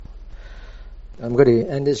I'm going to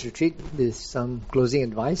end this retreat with some closing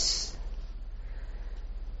advice.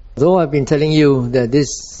 Though I've been telling you that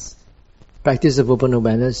this practice of open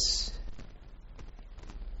awareness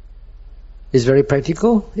is very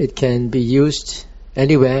practical, it can be used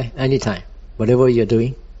anywhere, anytime, whatever you're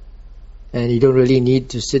doing. And you don't really need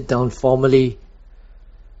to sit down formally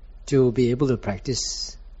to be able to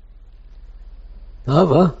practice.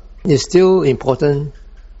 However, it's still important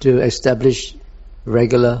to establish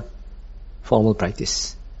regular formal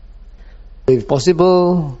practice. If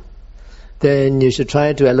possible, then you should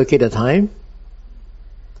try to allocate a time.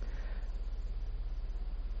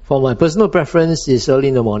 For my personal preference is early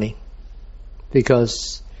in the morning,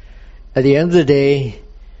 because at the end of the day,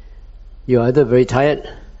 you're either very tired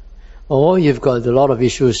or you've got a lot of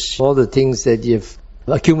issues, all the things that you've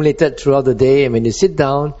accumulated throughout the day, and when you sit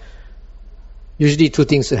down, usually two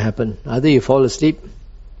things will happen. Either you fall asleep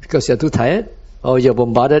because you're too tired, or you're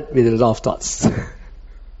bombarded with a lot of thoughts.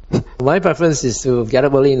 My preference is to get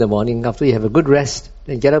up early in the morning after you have a good rest,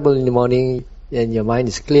 and get up early in the morning and your mind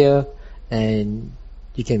is clear and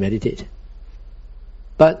you can meditate.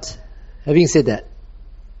 But having said that,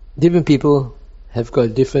 different people have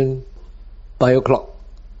got different bio clock.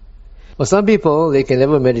 For some people, they can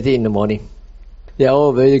never meditate in the morning. They are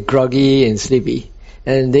all very groggy and sleepy,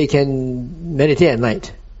 and they can meditate at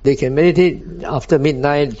night. They can meditate after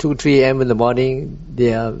midnight, 2-3 a.m. in the morning.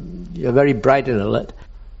 They are very bright and alert.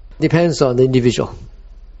 Depends on the individual.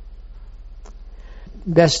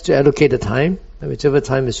 Best to allocate the time, whichever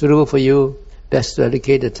time is suitable for you, best to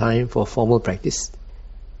allocate the time for formal practice.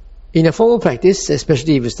 In a formal practice,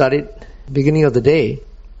 especially if you start it beginning of the day,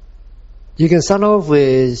 you can start off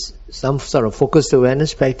with some sort of focused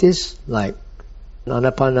awareness practice like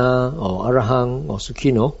Anapana or Arahang or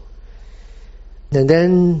Sukhino. And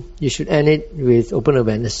then you should end it with open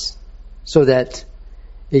awareness so that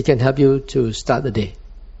it can help you to start the day.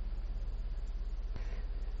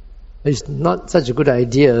 It's not such a good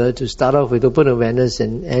idea to start off with open awareness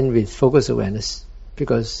and end with focused awareness,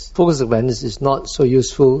 because focused awareness is not so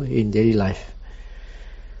useful in daily life.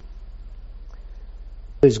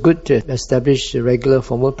 It's good to establish a regular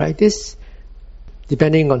formal practice,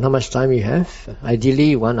 depending on how much time you have.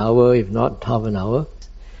 Ideally 1 hour, if not half an hour.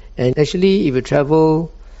 And actually, if you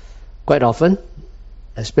travel quite often,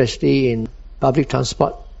 especially in public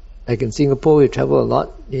transport, like in Singapore, you travel a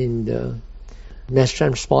lot in the mass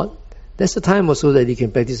transport, that's the time also that you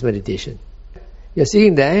can practice meditation. You're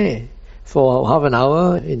sitting there for half an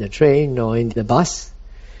hour in the train or in the bus,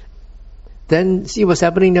 then see what's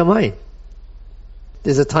happening in your mind.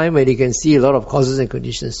 There's a time when you can see a lot of causes and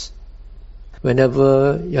conditions.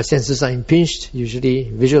 Whenever your senses are impinged, usually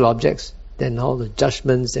visual objects, then all the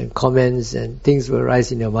judgments and comments and things will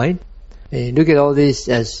arise in your mind. And you look at all this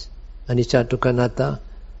as anicca, dukkha, anatta,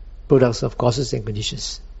 products of causes and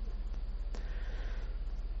conditions.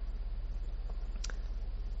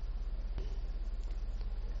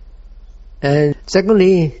 And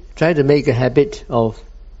secondly, try to make a habit of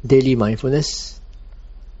daily mindfulness.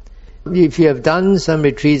 If you have done some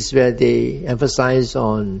retreats where they emphasize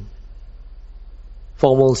on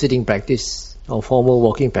formal sitting practice or formal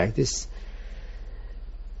walking practice,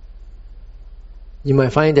 you might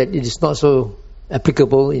find that it is not so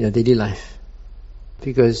applicable in your daily life.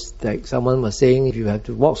 Because like someone was saying, if you have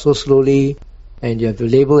to walk so slowly and you have to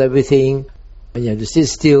label everything and you have to sit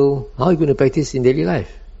still, how are you going to practice in daily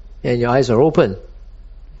life? And your eyes are open.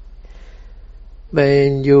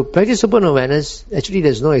 When you practice open awareness, actually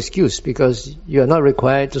there's no excuse, because you are not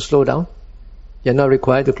required to slow down. You're not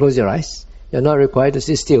required to close your eyes. You're not required to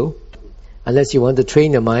sit still, unless you want to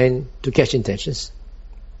train your mind to catch intentions.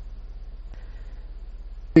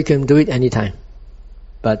 You can do it anytime.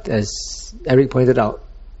 But as Eric pointed out,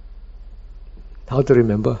 how to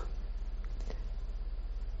remember.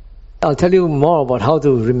 I'll tell you more about how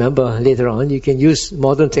to remember later on. You can use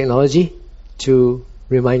modern technology to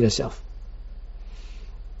remind yourself.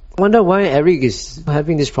 I wonder why Eric is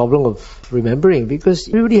having this problem of remembering, because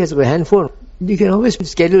everybody has a handphone. You can always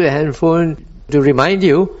schedule a handphone to remind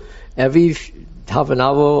you every half an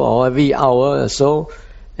hour or every hour or so.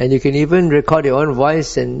 And you can even record your own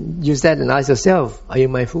voice and use that and ask yourself, are you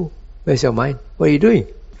mindful? Where's your mind? What are you doing?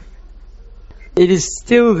 It is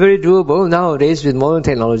still very doable nowadays with modern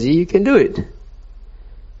technology. You can do it.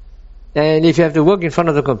 And if you have to work in front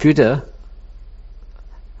of the computer,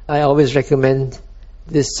 I always recommend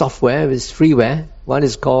this software, this freeware. One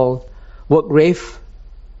is called WorkRave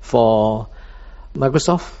for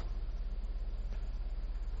Microsoft.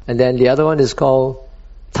 And then the other one is called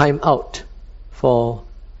Time Out for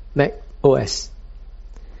Mac OS.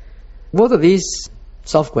 Both of these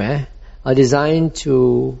software are designed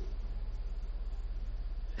to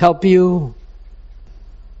help you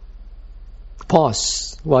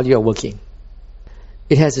pause while you're working.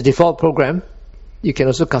 It has a default program. You can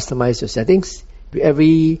also customize your settings.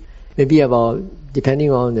 Maybe about, depending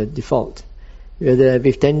on the default, whether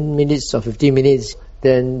every 10 minutes or 15 minutes,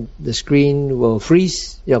 then the screen will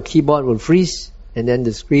freeze, your keyboard will freeze, and then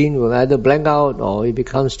the screen will either blank out or it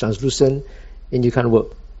becomes translucent and you can't work.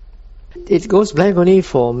 It goes blank only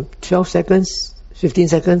for 12 seconds, 15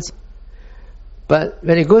 seconds. But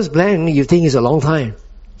when it goes blank, you think it's a long time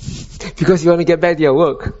because you want to get back to your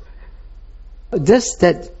work. Just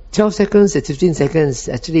that 12 seconds and 15 seconds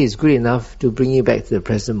actually is good enough to bring you back to the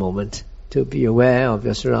present moment, to be aware of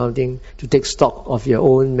your surrounding, to take stock of your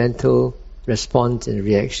own mental response and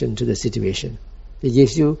reaction to the situation. It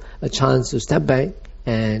gives you a chance to step back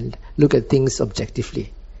and look at things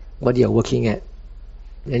objectively, what you're working at.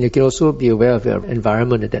 And you can also be aware of your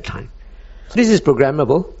environment at that time. This is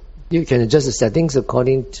programmable. You can adjust the settings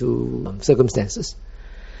according to circumstances.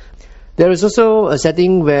 There is also a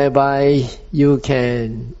setting whereby you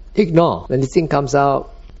can ignore. When this thing comes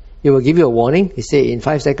out, it will give you a warning. It say in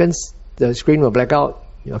 5 seconds, the screen will black out,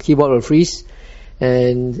 your keyboard will freeze.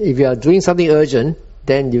 And if you are doing something urgent,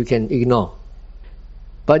 then you can ignore.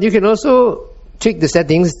 But you can also tweak the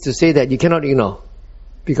settings to say that you cannot ignore.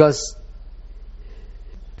 Because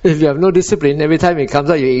if you have no discipline, every time it comes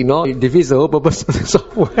out you ignore, it defeats the whole purpose of the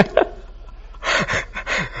software.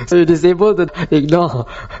 So you disable the ignore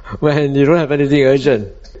when you don't have anything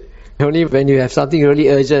urgent. Only when you have something really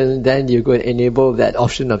urgent, then you go and enable that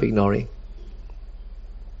option of ignoring.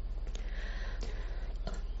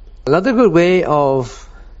 Another good way of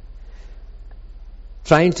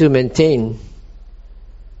trying to maintain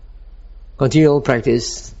continual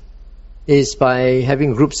practice is by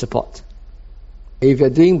having group support. If you're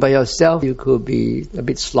doing by yourself, you could be a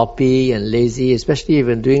bit sloppy and lazy, especially if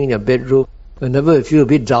you're doing in your bedroom. Whenever you feel a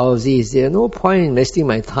bit drowsy, there's no point in wasting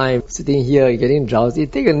my time sitting here getting drowsy.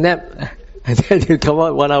 Take a nap and then you come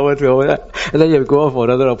out 1 hour, 2 hours, and then you go off for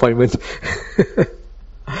another appointment.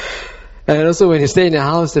 And also when you stay in the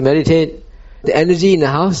house to meditate, the energy in the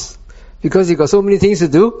house, because you've got so many things to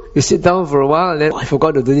do, you sit down for a while and then, I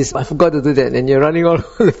forgot to do this, I forgot to do that, and you're running all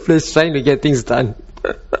over the place trying to get things done.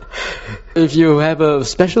 If you have a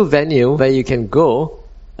special venue where you can go,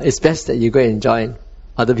 it's best that you go and join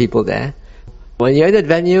other people there. When you're in that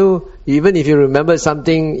venue, even if you remember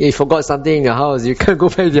something, you forgot something in your house, you can't go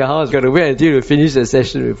back to your house, you got to wait until you finish the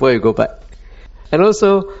session before you go back. And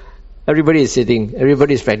also, everybody is sitting,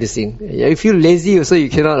 everybody is practicing. If you feel lazy, so you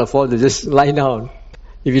cannot afford to just lie down.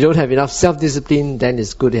 If you don't have enough self-discipline, then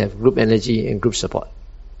it's good to have group energy and group support.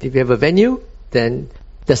 If you have a venue, then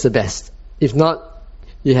that's the best. If not,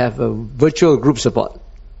 you have a virtual group support.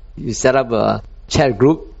 You set up a chat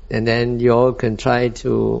group, and then you all can try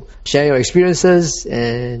to share your experiences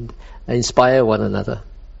and inspire one another.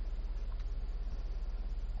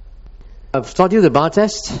 I've taught you the bar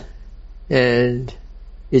test, and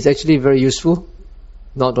it's actually very useful,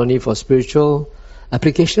 not only for spiritual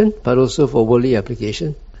application, but also for worldly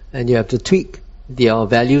application. And you have to tweak your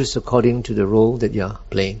values according to the role that you are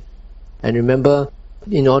playing. And remember,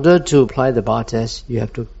 in order to apply the bar test, you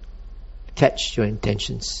have to catch your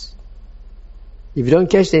intentions. If you don't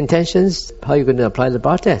catch the intentions, how are you going to apply the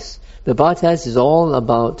bar test? The bar test is all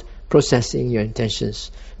about processing your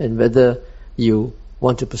intentions and whether you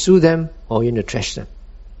want to pursue them or you want to trash them.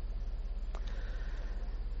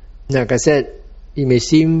 Like I said, it may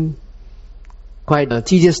seem quite a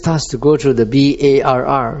tedious task to go through the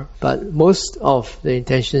BARR, but most of the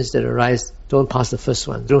intentions that arise don't pass the first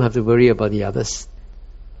one. You don't have to worry about the others.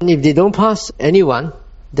 And if they don't pass anyone,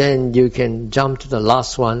 then you can jump to the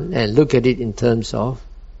last one and look at it in terms of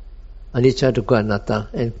anicca, dukkha, anatta,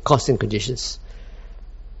 and cause and conditions.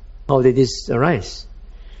 How did this arise?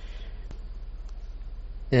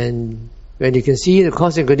 And when you can see the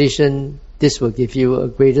cause and condition, this will give you a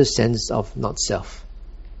greater sense of not self.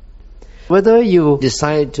 Whether you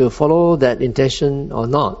decide to follow that intention or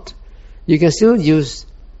not, you can still use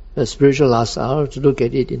a spiritual last hour to look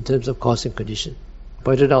at it in terms of cause and condition. I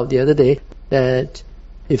pointed out the other day that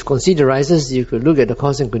if conceit arises, you could look at the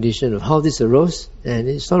cause and condition of how this arose, and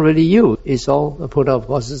it's not really you. It's all a product of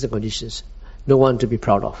causes and conditions. No one to be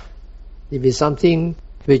proud of. If it's something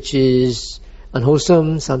which is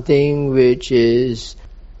unwholesome, something which is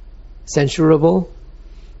censurable,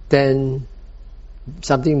 then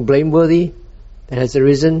something blameworthy that has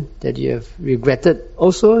arisen that you have regretted,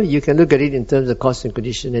 also you can look at it in terms of cause and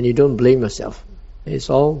condition, and you don't blame yourself. It's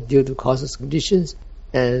all due to causes and conditions,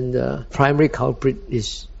 and the primary culprit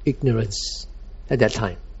is ignorance at that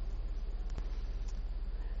time.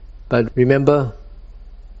 But remember,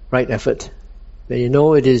 right effort. When you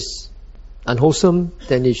know it is unwholesome,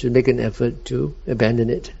 then you should make an effort to abandon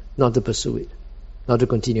it, not to pursue it, not to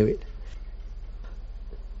continue it.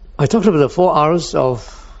 I talked about the 4 hours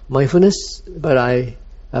of mindfulness, but I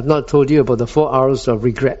have not told you about the 4 hours of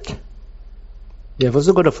regret. You have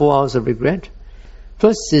also got the 4 hours of regret.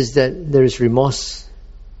 First is that there is remorse,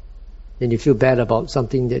 and you feel bad about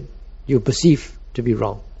something that you perceive to be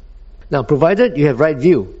wrong. Now, provided you have right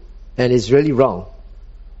view, and it's really wrong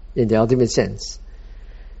in the ultimate sense.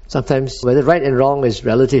 Sometimes whether right and wrong is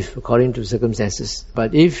relative according to circumstances.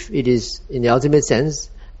 But if it is, in the ultimate sense,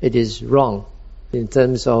 it is wrong in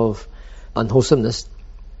terms of unwholesomeness,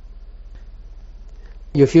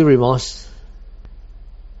 you feel remorse.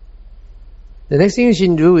 The next thing you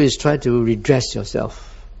should do is try to redress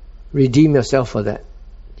yourself, redeem yourself for that.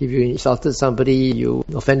 If you insulted somebody, you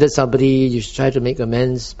offended somebody, you should try to make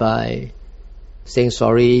amends by saying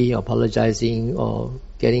sorry, or apologizing, or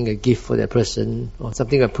getting a gift for that person, or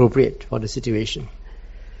something appropriate for the situation.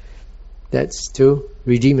 That's to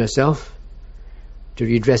redeem yourself, to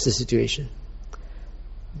redress the situation.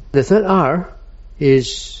 The third R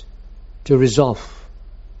is to resolve.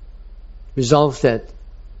 Resolve that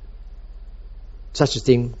such a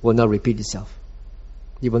thing will not repeat itself.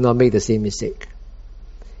 You will not make the same mistake.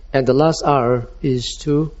 And the last R is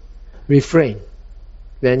to refrain.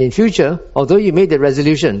 Then in future, although you made the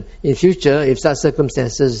resolution, in future, if such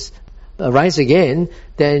circumstances arise again,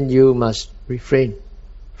 then you must refrain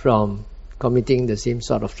from committing the same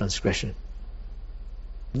sort of transgression.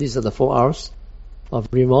 These are the 4 R's of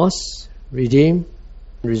remorse, redeem,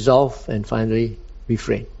 resolve, and finally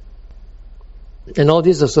refrain. And all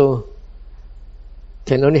this also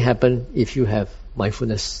can only happen if you have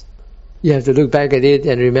mindfulness. You have to look back at it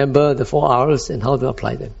and remember the 4 R's and how to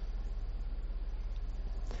apply them.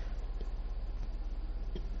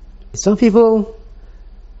 Some people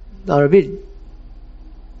are a bit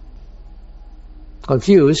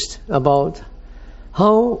confused about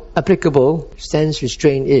how applicable sense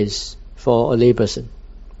restraint is for a layperson.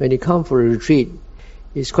 When you come for a retreat,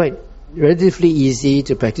 it's quite relatively easy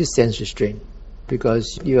to practice sense restraint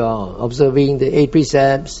because you are observing the 8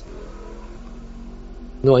 precepts,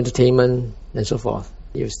 no entertainment, and so forth.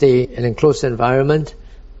 You stay in an enclosed environment.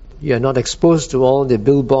 You are not exposed to all the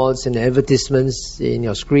billboards and advertisements in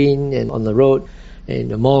your screen and on the road, in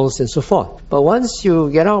the malls and so forth. But once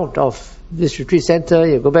you get out of this retreat center,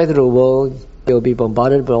 you go back to the world, you'll be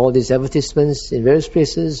bombarded by all these advertisements in various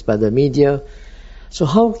places, by the media. So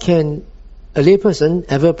how can a layperson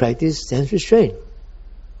ever practice sense restraint?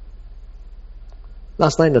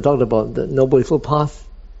 Last night I talked about the Noble Eightfold Path,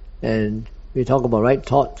 and we talk about right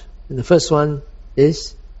thought. And the first one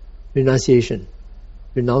is renunciation.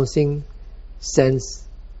 Renouncing sense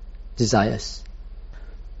desires.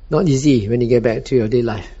 Not easy when you get back to your daily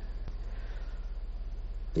life.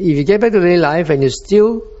 If you get back to daily life and you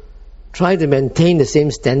still try to maintain the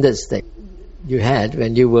same standards that you had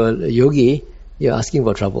when you were a yogi, you're asking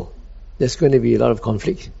for trouble. There's going to be a lot of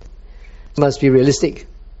conflict. You must be realistic.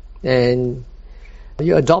 And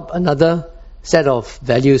you adopt another set of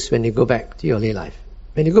values when you go back to your lay life.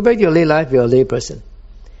 When you go back to your lay life, you're a lay person.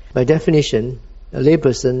 By definition, a lay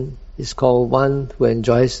person is called one who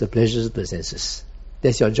enjoys the pleasures of the senses.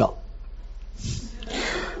 That's your job.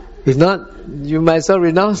 If not, you might as well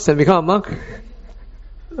renounce and become a monk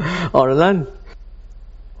or a nun.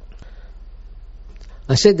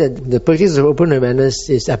 I said that the practice of open awareness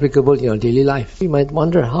is applicable in your daily life. You might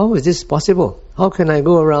wonder, how is this possible? How can I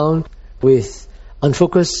go around with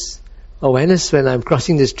unfocused awareness when I'm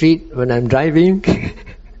crossing the street, when I'm driving,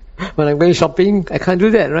 when I'm going shopping? I can't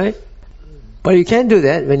do that, right? But you can do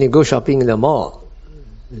that when you go shopping in the mall.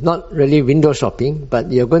 Not really window shopping,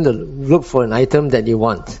 but you're going to look for an item that you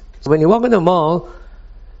want. So when you walk in the mall,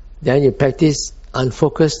 then you practice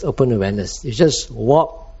unfocused open awareness. You just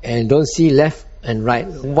walk and don't see left and right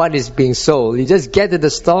what is being sold. You just get to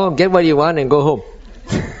the store, get what you want, and go home.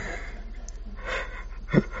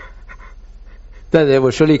 Then they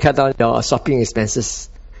will surely cut down your shopping expenses.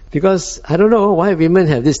 Because I don't know why women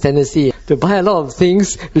have this tendency to buy a lot of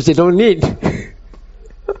things which they don't need.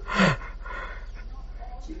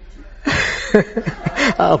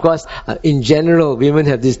 Of course, in general, women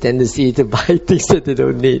have this tendency to buy things that they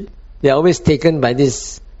don't need. They're always taken by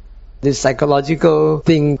this psychological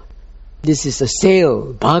thing. This is a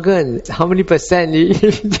sale, bargain, how many percent you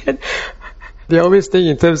get? They always think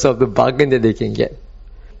in terms of the bargain that they can get.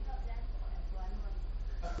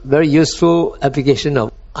 Very useful application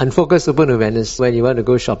of unfocused open awareness when you want to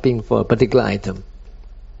go shopping for a particular item.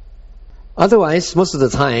 Otherwise, most of the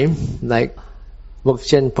time, like Mok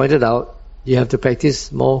Chen pointed out, you have to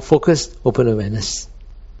practice more focused open awareness.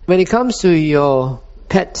 When it comes to your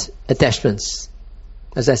pet attachments,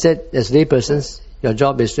 as I said, as laypersons, your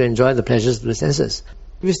job is to enjoy the pleasures of the senses.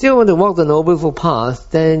 If you still want to walk the Noble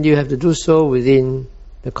Path, then you have to do so within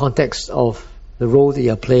the context of the role that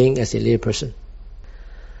you are playing as a layperson.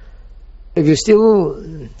 If you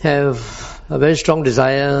still have a very strong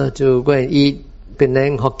desire to go and eat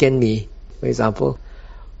Penang Hokkien Mee, for example,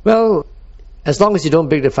 well, as long as you don't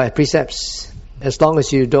break the 5 precepts, as long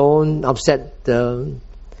as you don't upset the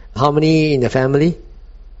harmony in the family,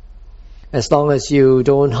 as long as you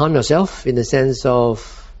don't harm yourself in the sense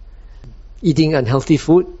of eating unhealthy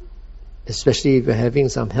food, especially if you're having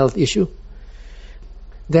some health issue,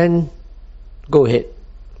 then go ahead.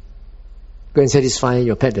 Go and satisfy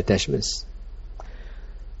your pet attachments.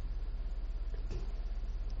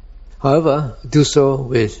 However, do so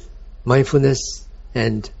with mindfulness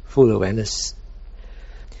and full awareness.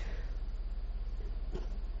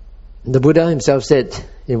 The Buddha himself said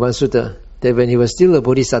in one sutta that when he was still a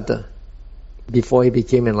bodhisattva, before he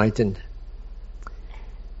became enlightened,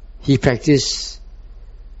 he practiced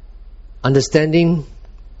understanding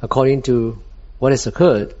according to what has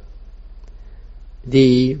occurred,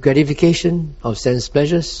 the gratification of sense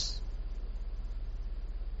pleasures,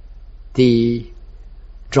 the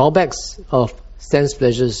drawbacks of sense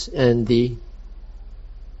pleasures, and the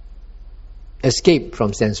escape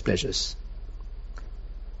from sense pleasures.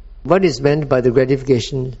 What is meant by the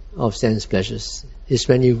gratification of sense pleasures is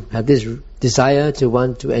when you have this desire to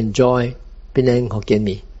want to enjoy Penang Hokkien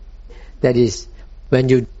Mee. That is, when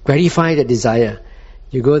you gratify the desire,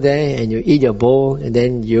 you go there and you eat your bowl and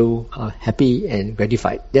then you are happy and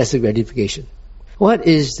gratified. That's the gratification. What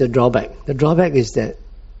is the drawback? The drawback is that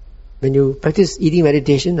when you practice eating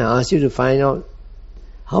meditation, I ask you to find out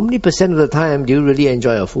how many % of the time do you really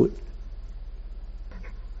enjoy your food.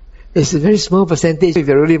 It's a very small percentage. If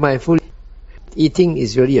you're really mindful, eating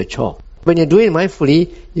is really a chore. When you're doing it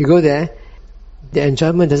mindfully, you go there, the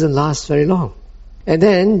enjoyment doesn't last very long. And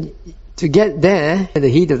then, to get there, in the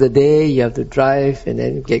heat of the day, you have to drive and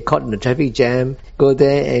then get caught in the traffic jam, go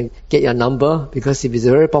there and get your number, because if it's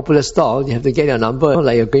a very popular stall, you have to get your number,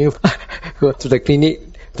 like you're going go to the clinic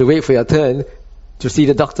to wait for your turn to see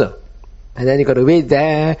the doctor. And then you got to wait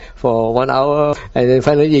there for 1 hour, and then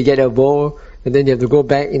finally you get your bowl, and then you have to go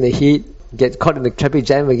back in the heat, get caught in the traffic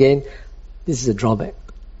jam again. This is a drawback.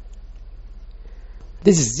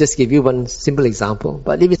 This is just give you one simple example.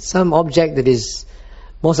 But if it's some object that is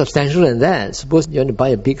more substantial than that, suppose you want to buy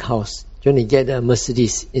a big house, you want to get a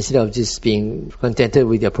Mercedes instead of just being contented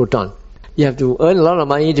with your Proton. You have to earn a lot of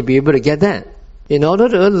money to be able to get that. In order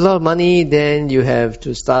to earn a lot of money, then you have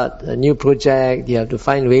to start a new project, you have to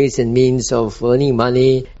find ways and means of earning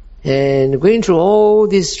money, and going through all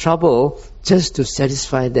this trouble just to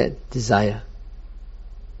satisfy that desire.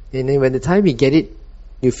 And then when the time you get it,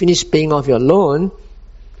 you finish paying off your loan,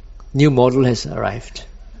 new model has arrived.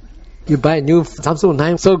 You buy a new Samsung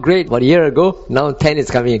 9, so great, about a year ago, now 10 is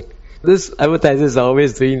coming. This advertisers are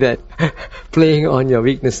always doing that, playing on your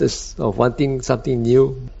weaknesses of wanting something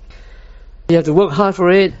new. You have to work hard for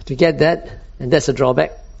it to get that, and that's a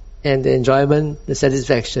drawback. And the enjoyment, the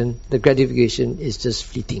satisfaction, the gratification is just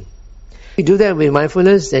fleeting. You do that with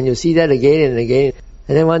mindfulness, and you see that again and again,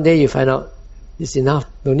 and then one day you find out, it's enough.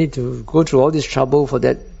 No need to go through all this trouble for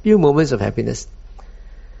that few moments of happiness.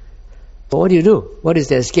 But what do? What is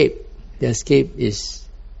the escape? The escape is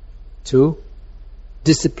to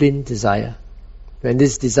discipline desire. When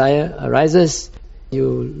this desire arises, you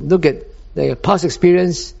look at the past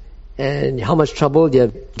experience and how much trouble you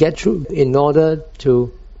have get through in order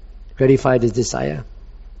to gratify this desire.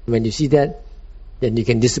 When you see that, then you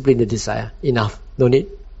can discipline the desire. Enough. No need.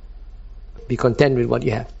 Be content with what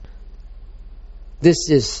you have. This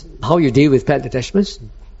is how you deal with pet attachments.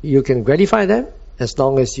 You can gratify them as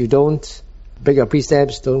long as you don't break your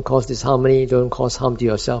precepts, don't cause disharmony, don't cause harm to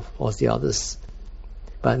yourself or the others.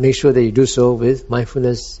 But make sure that you do so with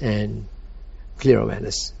mindfulness and clear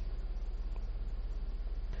awareness.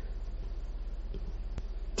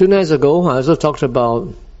 2 nights ago, I also talked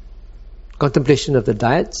about contemplation of the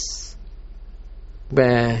diets,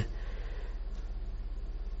 where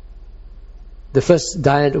the first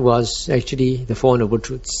diet was actually the Four Noble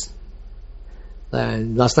Truths.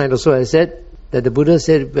 And last night also I said that the Buddha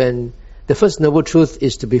said when the first noble truth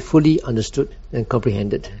is to be fully understood and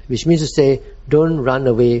comprehended, which means to say, don't run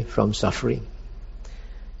away from suffering.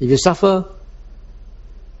 If you suffer,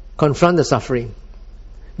 confront the suffering.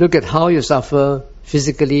 Look at how you suffer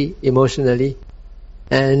physically, emotionally,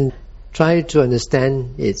 and try to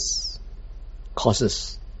understand its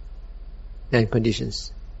causes and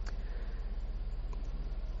conditions.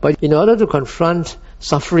 But in order to confront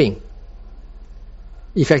suffering,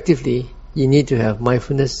 effectively, you need to have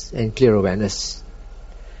mindfulness and clear awareness.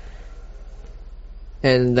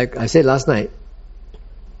 And like I said last night,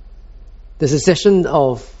 the cessation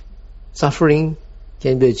of suffering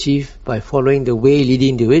can be achieved by following the way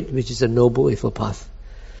leading to it, which is a Noble Eightfold Path.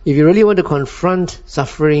 If you really want to confront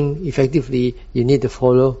suffering effectively, you need to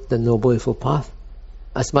follow the Noble Eightfold Path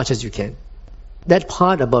as much as you can. That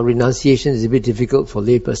part about renunciation is a bit difficult for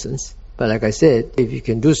laypersons, but like I said, if you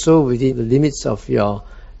can do so within the limits of your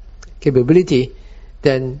capability,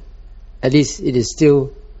 then at least it is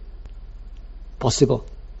still possible.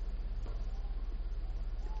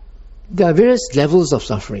 There are various levels of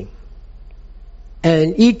suffering,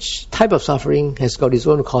 and each type of suffering has got its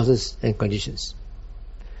own causes and conditions.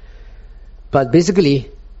 But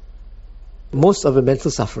basically, most of the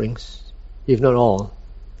mental sufferings, if not all,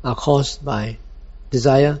 are caused by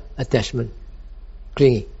desire, attachment,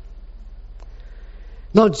 clinging.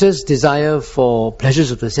 Not just desire for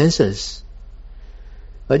pleasures of the senses,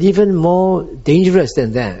 but even more dangerous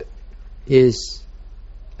than that is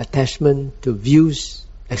attachment to views,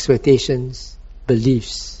 expectations,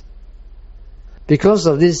 beliefs. Because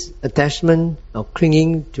of this attachment or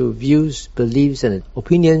clinging to views, beliefs and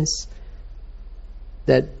opinions,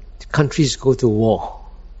 that countries go to war.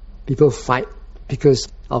 People fight because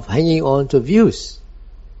of hanging on to views,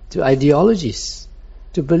 to ideologies,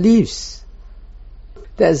 to beliefs.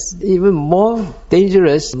 That's even more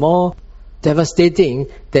dangerous, more devastating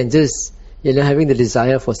than just having the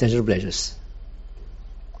desire for sensual pleasures.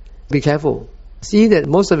 Be careful. See that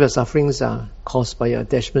most of your sufferings are caused by your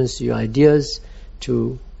attachments to your ideas,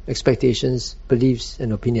 to expectations, beliefs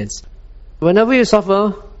and opinions. Whenever you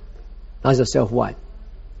suffer, ask yourself why.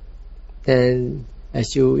 And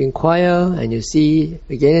as you inquire and you see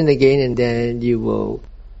again and again, and then you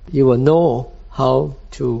will know how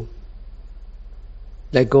to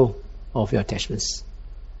let go of your attachments.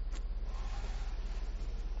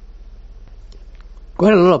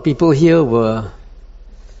 Quite a lot of people here were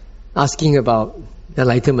asking about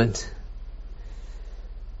enlightenment,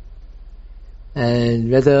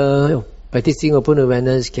 and whether practicing open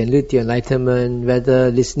awareness can lead to enlightenment,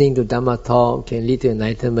 whether listening to Dhamma talk can lead to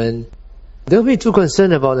enlightenment. Don't be too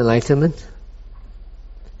concerned about enlightenment.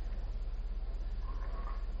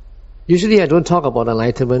 Usually I don't talk about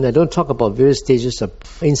enlightenment, I don't talk about various stages of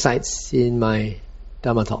insights in my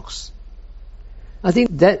Dhamma talks. I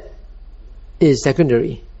think that is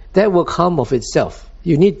secondary. That will come of itself.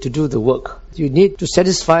 You need to do the work. You need to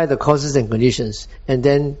satisfy the causes and conditions, and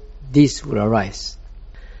then these will arise.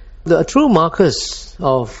 The true markers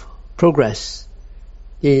of progress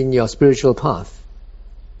in your spiritual path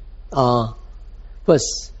are,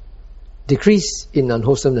 first, decrease in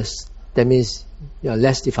unwholesomeness. That means you are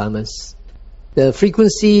less defilements. The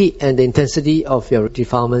frequency and the intensity of your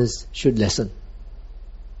defilements should lessen.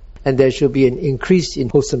 And there should be an increase in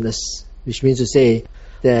wholesomeness, which means to say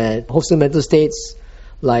that wholesome mental states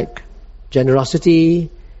like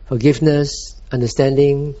generosity, forgiveness,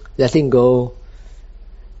 understanding, letting go,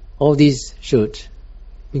 all these should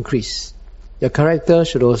increase. Your character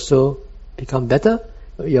should also become better.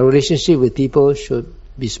 Your relationship with people should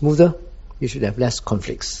be smoother. You should have less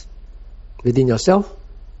conflicts within yourself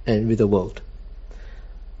and with the world.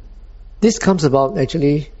 This comes about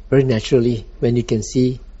actually very naturally when you can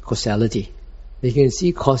see causality. You can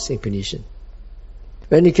see cause and condition.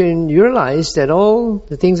 When you can realize that all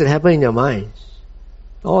the things that happen in your mind,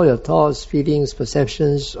 all your thoughts, feelings,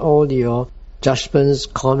 perceptions, all your judgments,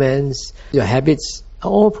 comments, your habits,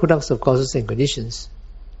 are all products of causes and conditions,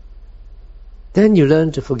 then you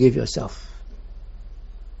learn to forgive yourself.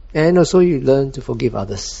 And also you learn to forgive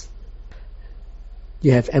others.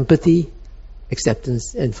 You have empathy,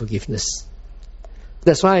 acceptance and forgiveness.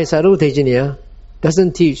 That's why Sadhu Tejaniya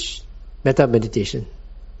doesn't teach metta meditation.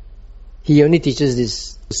 He only teaches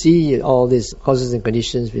this, to see all these causes and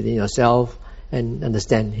conditions within yourself and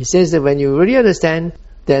understand. He says that when you really understand,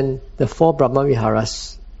 then the 4 Brahma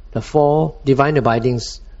Viharas, the 4 divine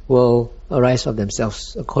abidings will arise of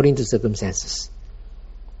themselves according to circumstances.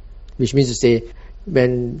 Which means to say,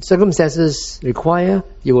 when circumstances require,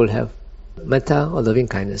 you will have metta or loving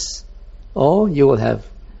kindness, or you will have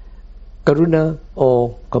karuna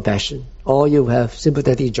or compassion, or you will have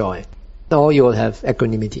sympathetic joy, or you will have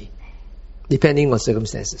equanimity, depending on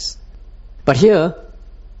circumstances. But here,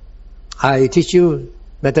 I teach you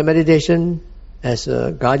metta meditation as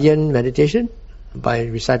a guardian meditation by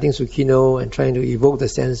reciting Sukhino and trying to evoke the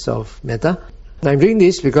sense of metta. I'm doing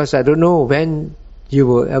this because I don't know when you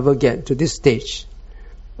will ever get to this stage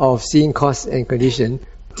of seeing cause and condition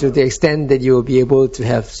to the extent that you will be able to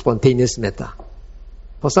have spontaneous metta.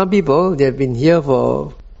 For some people, they have been here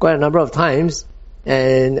for quite a number of times,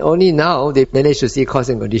 And only now they manage to see cause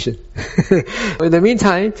and condition. In the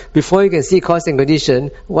meantime, before you can see cause and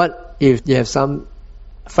condition, what if you have some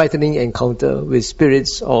frightening encounter with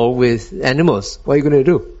spirits or with animals? What are you going to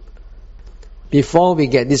do? Before we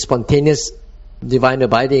get these spontaneous divine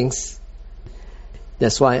abidings,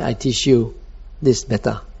 that's why I teach you this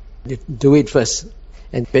metta. You do it first.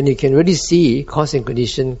 And when you can really see cause and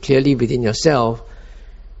condition clearly within yourself,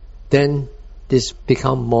 then this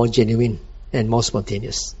becomes more genuine and more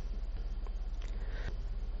spontaneous.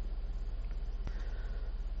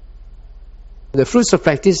 The fruits of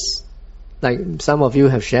practice, like some of you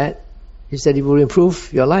have shared, is that it will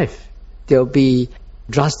improve your life. There will be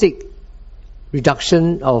drastic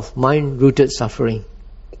reduction of mind-rooted suffering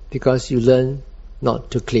because you learn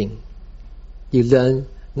not to cling. You learn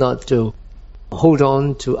not to hold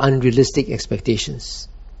on to unrealistic expectations.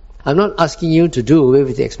 I'm not asking you to do away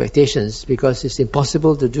with the expectations because it's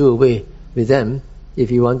impossible to do away with them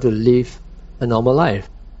if you want to live a normal life.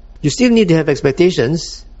 You still need to have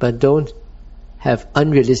expectations, but don't have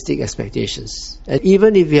unrealistic expectations. And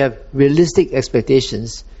even if you have realistic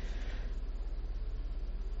expectations,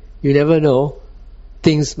 you never know,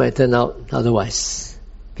 things might turn out otherwise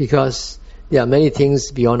because there are many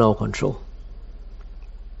things beyond our control.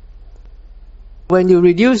 When you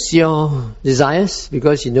reduce your desires,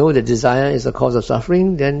 because you know that desire is a cause of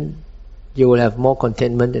suffering, then you will have more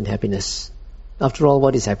contentment and happiness. After all,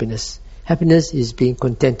 what is happiness? Happiness is being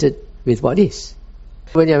contented with what is.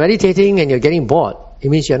 When you're meditating and you're getting bored, it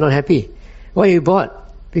means you're not happy. Why are you bored?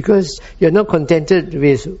 Because you're not contented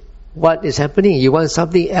with what is happening. You want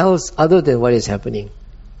something else other than what is happening.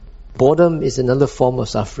 Boredom is another form of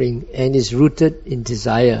suffering and is rooted in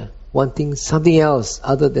desire, wanting something else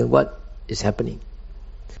other than what is happening.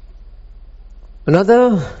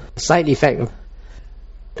 Another side effect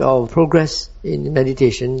of progress in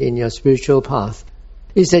meditation in your spiritual path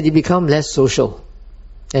is that you become less social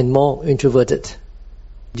and more introverted.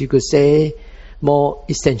 You could say more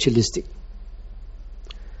essentialistic,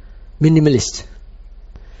 minimalist.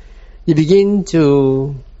 You begin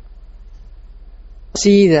to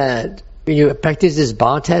see that when you practice this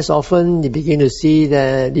bar test often, you begin to see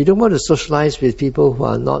that you don't want to socialize with people who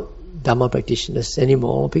are not Dharma practitioners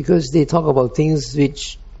anymore because they talk about things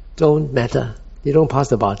which don't matter. They don't pass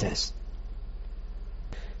the bar test.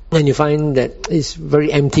 And you find that it's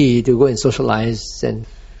very empty to go and socialize and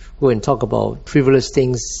go and talk about frivolous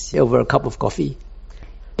things over a cup of coffee.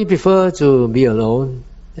 You prefer to be alone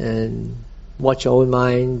and watch your own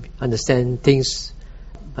mind, understand things,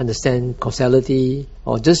 understand causality,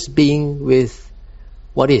 or just being with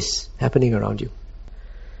what is happening around you.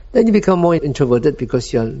 Then you become more introverted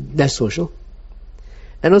because you're less social.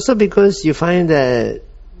 And also because you find that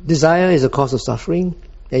desire is a cause of suffering,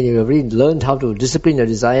 and you've already learned how to discipline your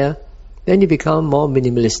desire, then you become more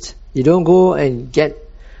minimalist. You don't go and get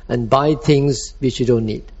and buy things which you don't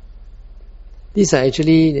need. These are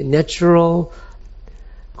actually natural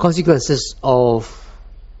consequences of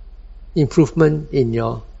improvement in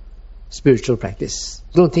your spiritual practice.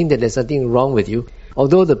 Don't think that there's something wrong with you.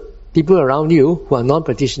 Although the people around you who are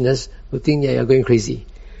non-practitioners will think you're going crazy.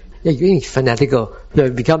 You're going fanatical.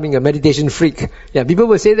 You're becoming a meditation freak. Yeah, people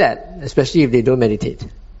will say that, especially if they don't meditate.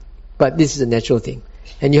 But this is a natural thing.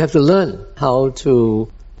 And you have to learn how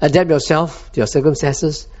to adapt yourself to your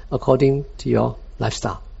circumstances according to your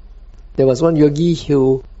lifestyle. There was one yogi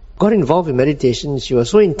who got involved in meditation. She was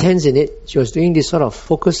so intense in it. She was doing this sort of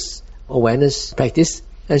focus awareness practice.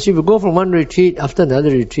 And she would go from one retreat after another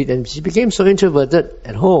retreat, and she became so introverted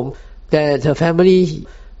at home that her family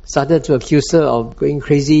started to accuse her of going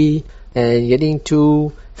crazy and getting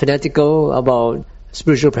too fanatical about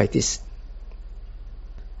spiritual practice.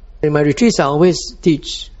 In my retreats, I always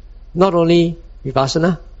teach not only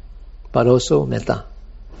vipassana, but also metta,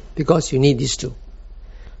 because you need these two.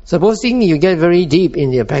 Supposing you get very deep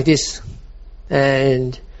in your practice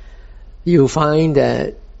and you find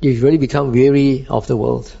that you really become weary of the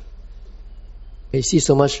world. You see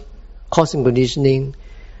so much cause and conditioning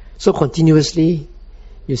so continuously.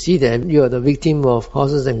 You see that you are the victim of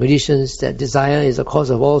causes and conditions, that desire is the cause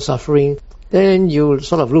of all suffering. Then you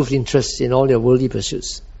sort of lose interest in all your worldly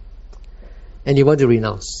pursuits. And you want to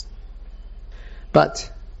renounce.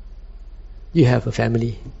 But you have a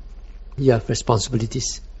family. You have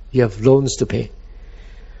responsibilities. You have loans to pay.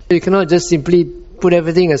 You cannot just simply put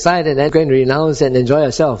everything aside and then go and renounce and enjoy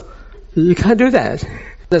yourself. You can't do that.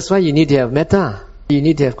 That's why you need to have metta. You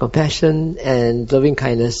need to have compassion and loving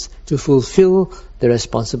kindness to fulfill the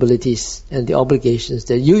responsibilities and the obligations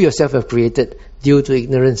that you yourself have created due to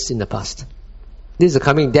ignorance in the past. This is a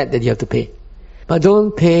coming debt that you have to pay. But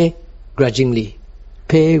don't pay grudgingly.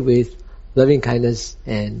 Pay with loving kindness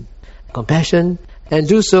and compassion, and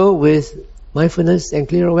do so with mindfulness and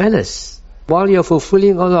clear awareness. While you're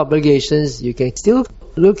fulfilling all the obligations, you can still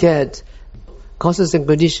look at causes and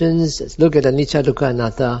conditions, look at anicca, dukkha,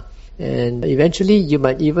 anatta, and eventually you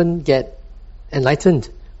might even get enlightened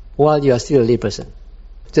while you are still a layperson.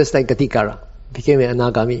 Just like Gatikara became an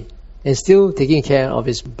anagami and still taking care of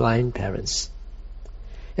his blind parents.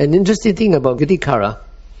 An interesting thing about Gatikara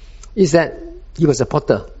is that he was a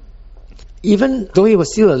potter. Even though he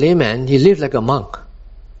was still a layman, he lived like a monk.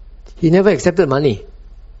 He never accepted money.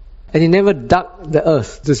 And he never dug the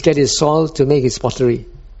earth to get his soil to make his pottery.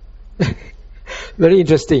 Very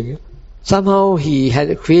interesting. Somehow he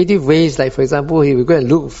had creative ways, like for example, he would go and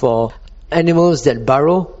look for animals that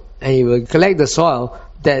burrow, and he would collect the soil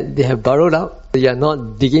that they have burrowed out. They are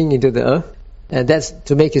not digging into the earth, and that's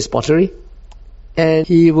to make his pottery. And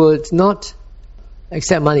he would not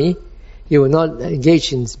accept money. He would not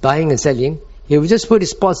engage in buying and selling. He would just put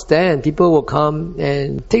his pots there, and people will come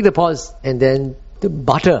and take the pots and then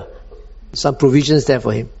barter some provisions there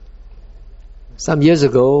for him. Some years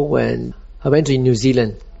ago, when I went to New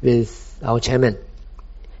Zealand with our chairman,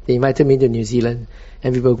 they invited me to New Zealand,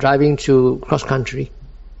 and we were driving through cross country.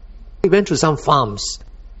 We went to some farms,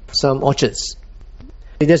 some orchards.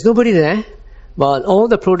 There's nobody there, but all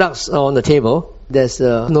the products are on the table. There's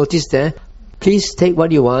a notice there: please take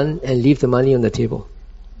what you want and leave the money on the table.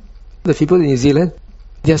 The people in New Zealand,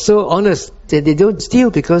 they're so honest that they don't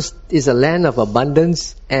steal because it's a land of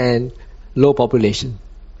abundance and low population.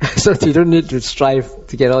 So you don't need to strive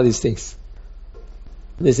to get all these things.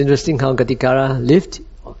 It's interesting how Gatikara lived.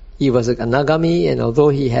 He was an anagami, and although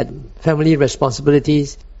he had family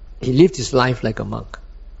responsibilities, he lived his life like a monk.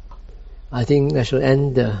 I think I shall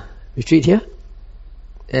end the retreat here.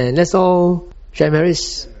 And let's all share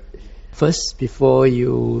merits first before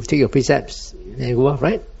you take your precepts and go off,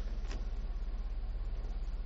 right?